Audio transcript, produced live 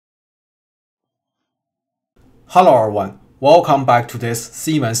Hello everyone, welcome back to this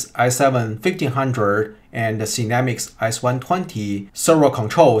Siemens S120 and SINAMICS S120 servo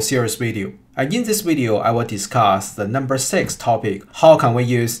control series video. And in this video, I will discuss the number 6 topic, how can we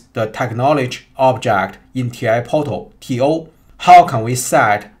use the technology object in TI portal, TO? How can we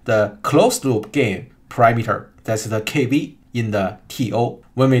set the closed loop gain parameter, that's the KV, in the TO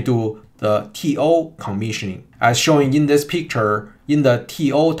when we do the TO commissioning. As shown in this picture, in the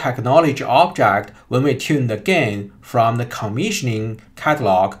TO technology object, when we tune the gain from the commissioning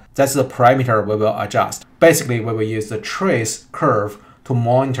catalog, that's the parameter we will adjust. Basically, we will use the trace curve to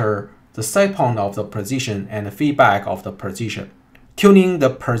monitor the set point of the position and the feedback of the position. Tuning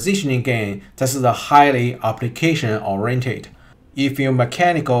the positioning gain, that's the highly application-oriented. If your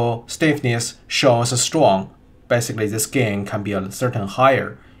mechanical stiffness shows strong, basically this gain can be a certain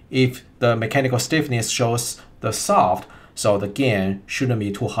higher. If the mechanical stiffness shows the soft, so the gain shouldn't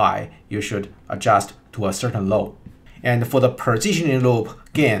be too high. You should adjust to a certain low. And for the positioning loop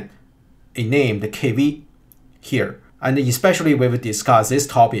gain, I named the KV here. And especially we will discuss this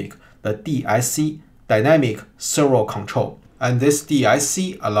topic, the DSC, Dynamic Servo Control. And this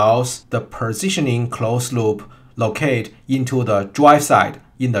DSC allows the positioning closed loop locate into the drive side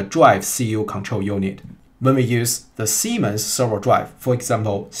in the drive CU control unit. When we use the Siemens servo drive, for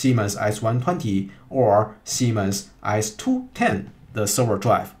example, Siemens S120 or Siemens S210, the servo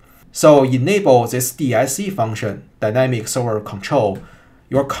drive. So enable this DSC function, Dynamic Servo Control,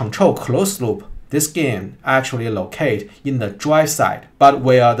 your control closed loop, this gain actually locate in the drive side. But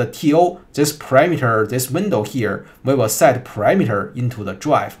where the TO, this parameter, this window here, we will set parameter into the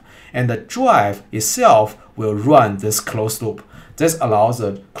drive. And the drive itself will run this closed loop. This allows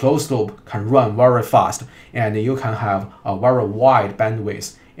the closed loop can run very fast and you can have a very wide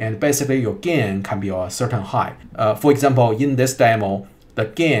bandwidth, and basically your gain can be a certain high. For example, in this demo, the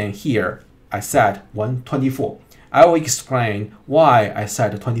gain here I set 124. I will explain why I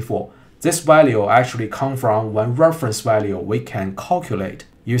set 24. This value actually comes from one reference value we can calculate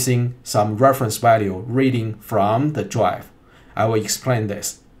using some reference value reading from the drive. I will explain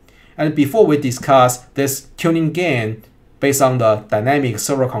this. And before we discuss this tuning gain based on the dynamic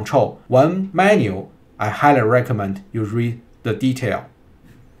servo control, one manual, I highly recommend you read the detail.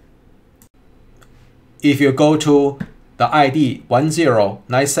 If you go to the ID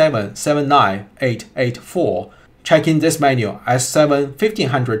 109779884, check in this manual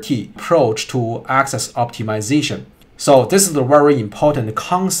S7-1500T approach to access optimization. So this is a very important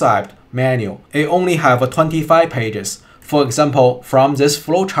concept manual. It only have 25 pages. For example, from this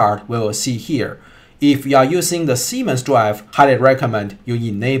flowchart we will see here, if you are using the Siemens drive, highly recommend you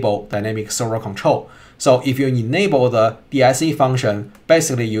enable dynamic servo control. So if you enable the DSC function,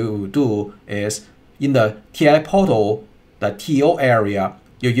 basically you will do is in the TI portal, the TO area,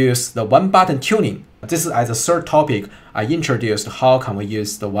 you use the one-button tuning. This is as a third topic I introduced how can we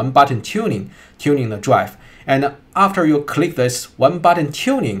use the one-button tuning the drive. And after you click this one-button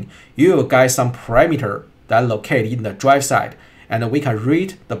tuning, you will get some parameter that locate in the drive side. And we can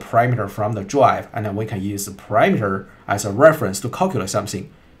read the parameter from the drive, and then we can use the parameter as a reference to calculate something.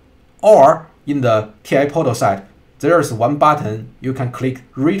 Or in the TI portal side, there is one button you can click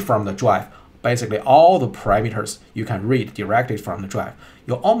read from the drive. Basically, all the parameters you can read directly from the drive.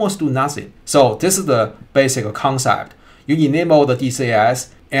 You almost do nothing. So this is the basic concept. You enable the DCS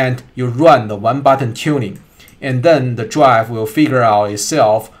and you run the one button tuning. And then the drive will figure out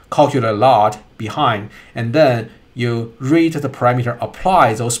itself, calculate a lot behind, and then you read the parameter,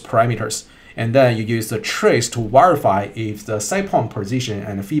 apply those parameters, and then you use the trace to verify if the set point position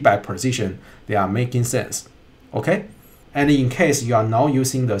and the feedback position, they are making sense. Okay? And in case you are now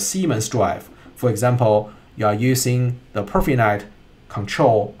using the Siemens drive, for example, you are using the PROFINET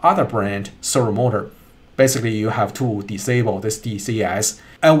control other brand servo motor, basically you have to disable this DCS.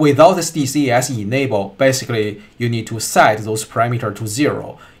 And without this DCS enabled, basically you need to set those parameters to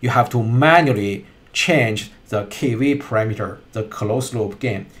 0. You have to manually change the KV parameter, the closed loop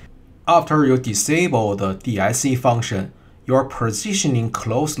gain. After you disable the DSC function, your positioning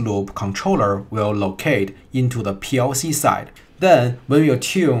closed loop controller will locate into the PLC side. Then when you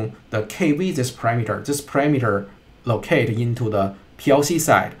tune the KV, this parameter locate into the PLC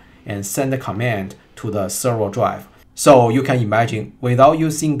side and send the command to the servo drive. So you can imagine, without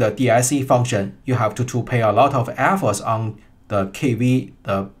using the DSC function, you have to pay a lot of efforts on the KV,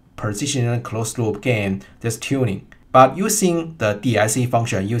 the position closed loop gain, this tuning. But using the DSC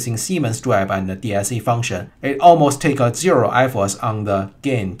function, using Siemens drive and the DSC function, it almost takes 0 efforts on the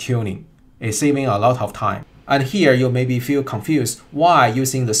gain tuning. It's saving a lot of time. And here you maybe feel confused why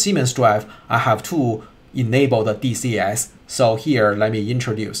using the Siemens drive I have to enable the DCS. So here, let me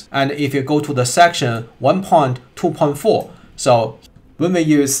introduce. And if you go to the section 1.2.4, so when we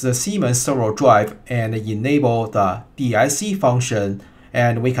use the Siemens Servo drive and enable the DIC function,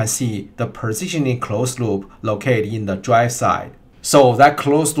 and we can see the positioning closed loop located in the drive side. So that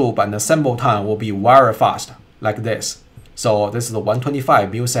closed loop and the sample time will be very fast, like this. So this is the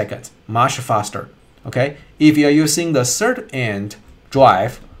 125 milliseconds, much faster. Okay, if you are using the third end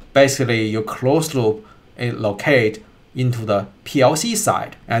drive, basically your closed loop is located into the PLC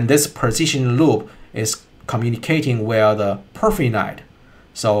side, and this positioning loop is communicating via the PROFINET.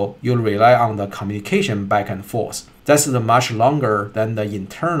 So you rely on the communication back and forth. That's much longer than the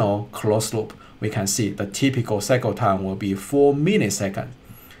internal closed loop. We can see the typical cycle time will be 4 milliseconds.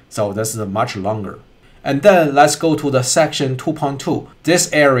 So this is much longer. And then let's go to the section 2.2.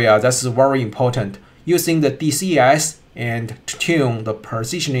 This area, that's very important. Using the DCS and to tune the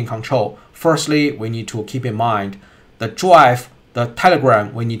positioning control. Firstly, we need to keep in mind the drive, the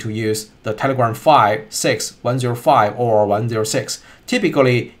telegram, we need to use the telegram 5, 6, 105 or 106.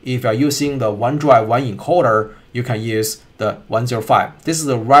 Typically, if you're using the one drive, one encoder, you can use the 105. This is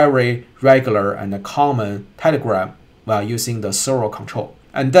a very regular and a common telegram while using the servo control.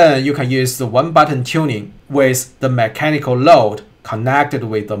 And then you can use the one button tuning with the mechanical load connected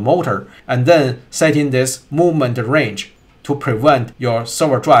with the motor, and then setting this movement range to prevent your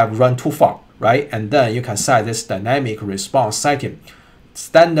servo drive run too far, right? And then you can set this dynamic response setting,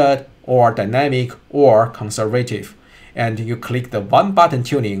 standard or dynamic or conservative. And you click the one button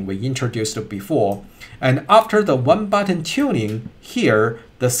tuning we introduced before. And after the one button tuning, here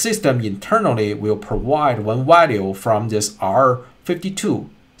the system internally will provide one value from this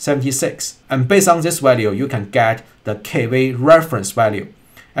R5276. And based on this value, you can get the kV reference value.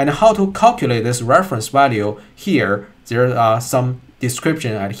 And how to calculate this reference value, here there are some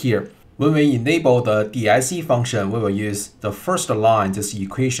description at here. When we enable the DIC function, we will use the first line, this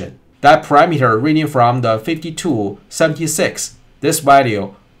equation. That parameter reading from the 5276, this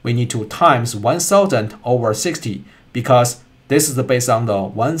value, we need to times 1000 over 60, because this is based on the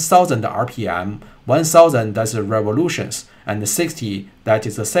 1000 RPM, 1000 that's the revolutions, and 60 that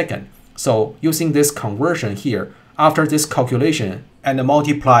is a second. So using this conversion here, after this calculation, and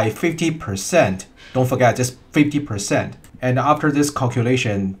multiply 50%, don't forget this 50%, and after this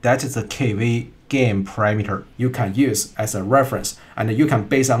calculation, that is the kV gain parameter you can use as a reference, and you can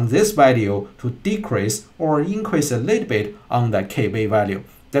base on this value to decrease or increase a little bit on the kV value.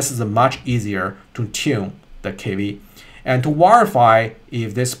 This is much easier to tune the kV. And to verify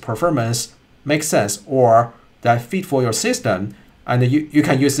if this performance makes sense or that fit for your system, and you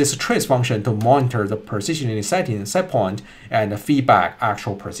can use this trace function to monitor the positioning setting, set point, and feedback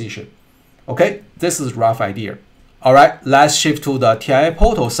actual precision. Okay, this is rough idea. All right, let's shift to the TIA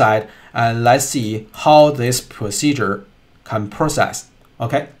portal side and let's see how this procedure can process.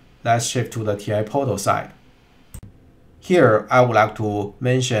 Okay, let's shift to the TIA portal side. Here, I would like to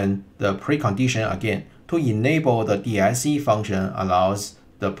mention the precondition again. To enable the DIC function allows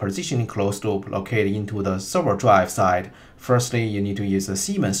the positioning closed loop located into the servo drive side. Firstly, you need to use the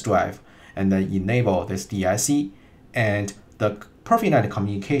Siemens drive and then enable this DIC. And the PROFINET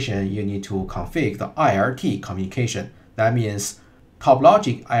communication, you need to configure the IRT communication. That means top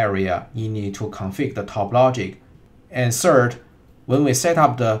logic area, you need to configure the top logic. And third, when we set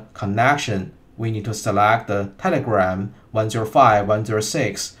up the connection, we need to select the telegram 105,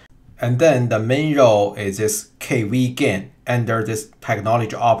 106. And then the main role is this kV gain under this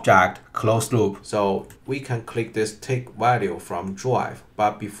technology object closed loop. So we can click this take value from drive.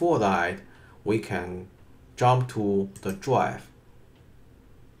 But before that, we can jump to the drive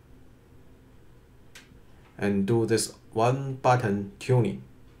and do this one button tuning.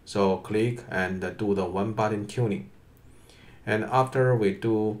 So click and do the one button tuning. And after we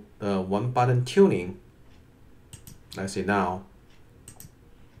do the one button tuning, let's see now.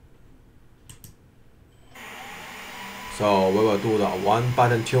 So we will do the one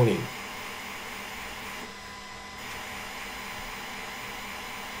button tuning.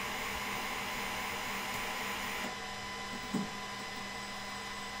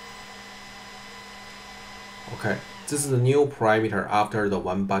 Okay, this is the new parameter after the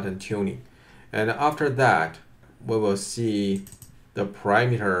one button tuning. And after that, we will see the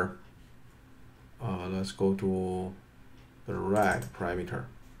parameter. Let's go to the red parameter.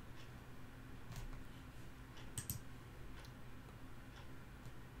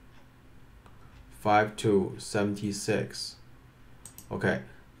 (5276). Okay,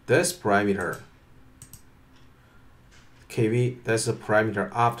 this parameter kV, that's the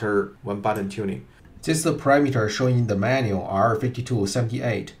parameter after one button tuning. This is the parameter showing the manual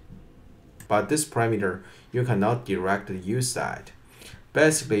R5278. but this parameter you cannot directly use that.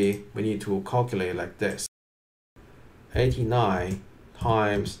 Basically, we need to calculate like this: 89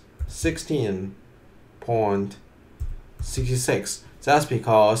 times 16.66. That's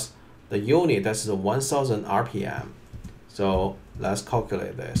because the unit, that's the 1000 RPM. So let's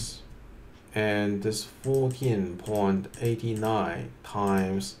calculate this. And this 14.89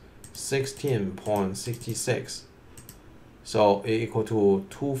 times 16.66. So it equal to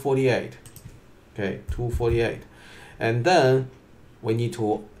 248. Okay, 248. And then we need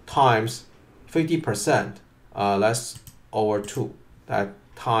to times 50%. That's over 2. That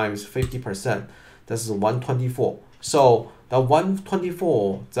times 50%. This is 124. So the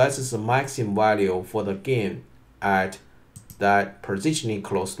 124, that is the maximum value for the gain at that positioning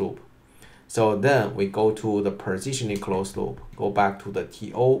closed loop. So then we go to the positioning closed loop, go back to the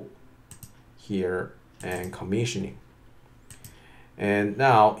TO here and commissioning. And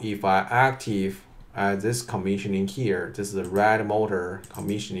now if I active this commissioning here, this is the red motor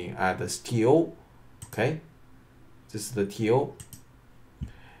commissioning at this TO. Okay, this is the TO.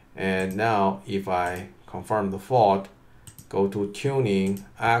 And now if I confirm the fault, go to tuning,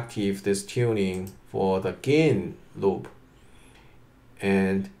 active this tuning for the gain loop.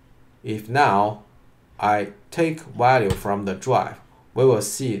 And if now I take value from the drive, we will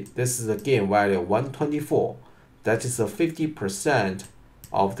see this is the gain value 124. That is the 50%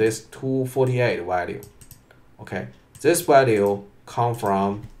 of this 248 value. Okay, this value come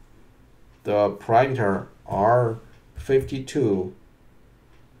from the parameter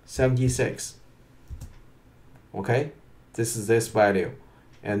R5276. Okay, this is this value,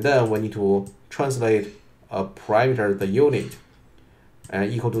 and then we need to translate a parameter, the unit,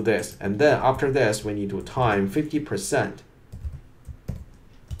 and equal to this, and then after this we need to time 50%,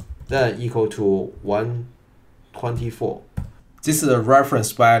 then equal to 124. This is the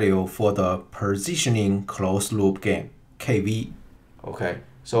reference value for the positioning closed loop gain, KV. Okay,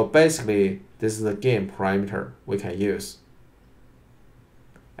 so basically this is the gain parameter we can use.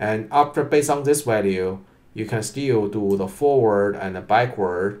 And after, based on this value, you can still do the forward and the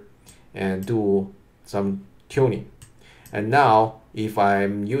backward and do some tuning. And now if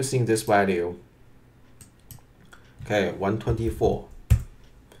I'm using this value, okay, 124.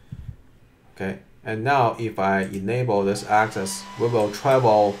 Okay, and now if I enable this axis, we will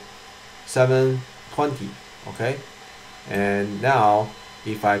travel 720. Okay, and now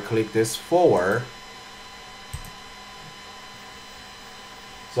if I click this forward,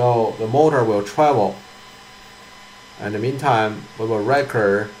 so the motor will travel. In the meantime, we will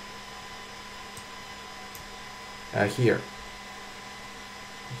record here.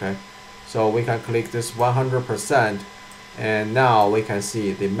 Okay, so we can click this 100%, and now we can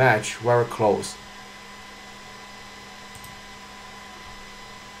see they match very close.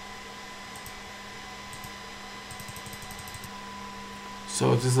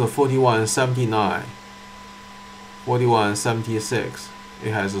 So this is a 4179, 4176.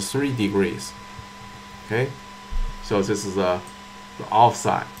 It has 3 degrees. Okay, so this is the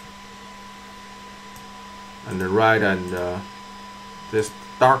offside, and the right, and this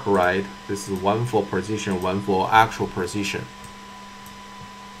dark right, this is one for position, one for actual position.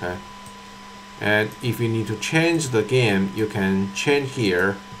 Okay, and if you need to change the gain, you can change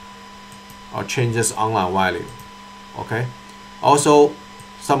here or change this online value. Okay, also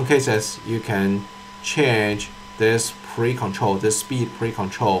some cases you can change this pre-control, this speed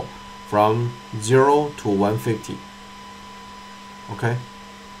pre-control from 0 to 150. Okay,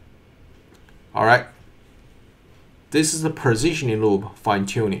 all right, this is the positioning loop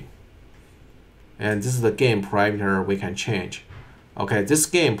fine-tuning, and this is the gain parameter we can change. Okay, this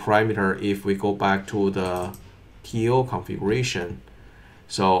gain parameter, if we go back to the TO configuration,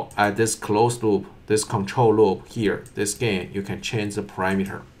 so at this closed loop, this control loop here, this gain, you can change the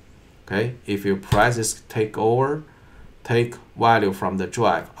parameter. Okay, if you press this take over, take value from the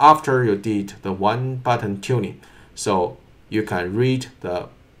drive after you did the one button tuning, so you can read the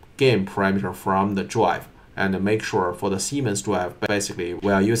gain parameter from the drive and make sure for the Siemens drive, basically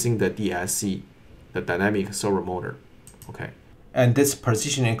we are using the DSC, the dynamic servo motor. Okay, and this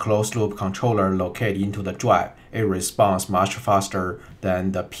positioning closed loop controller located into the drive, it responds much faster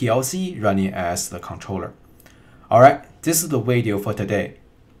than the PLC running as the controller. Alright, this is the video for today,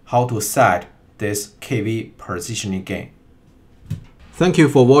 how to set this KV positioning gain. Thank you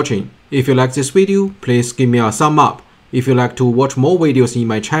for watching. If you like this video, please give me a thumb up. If you like to watch more videos in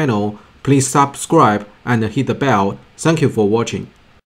my channel, please subscribe and hit the bell. Thank you for watching.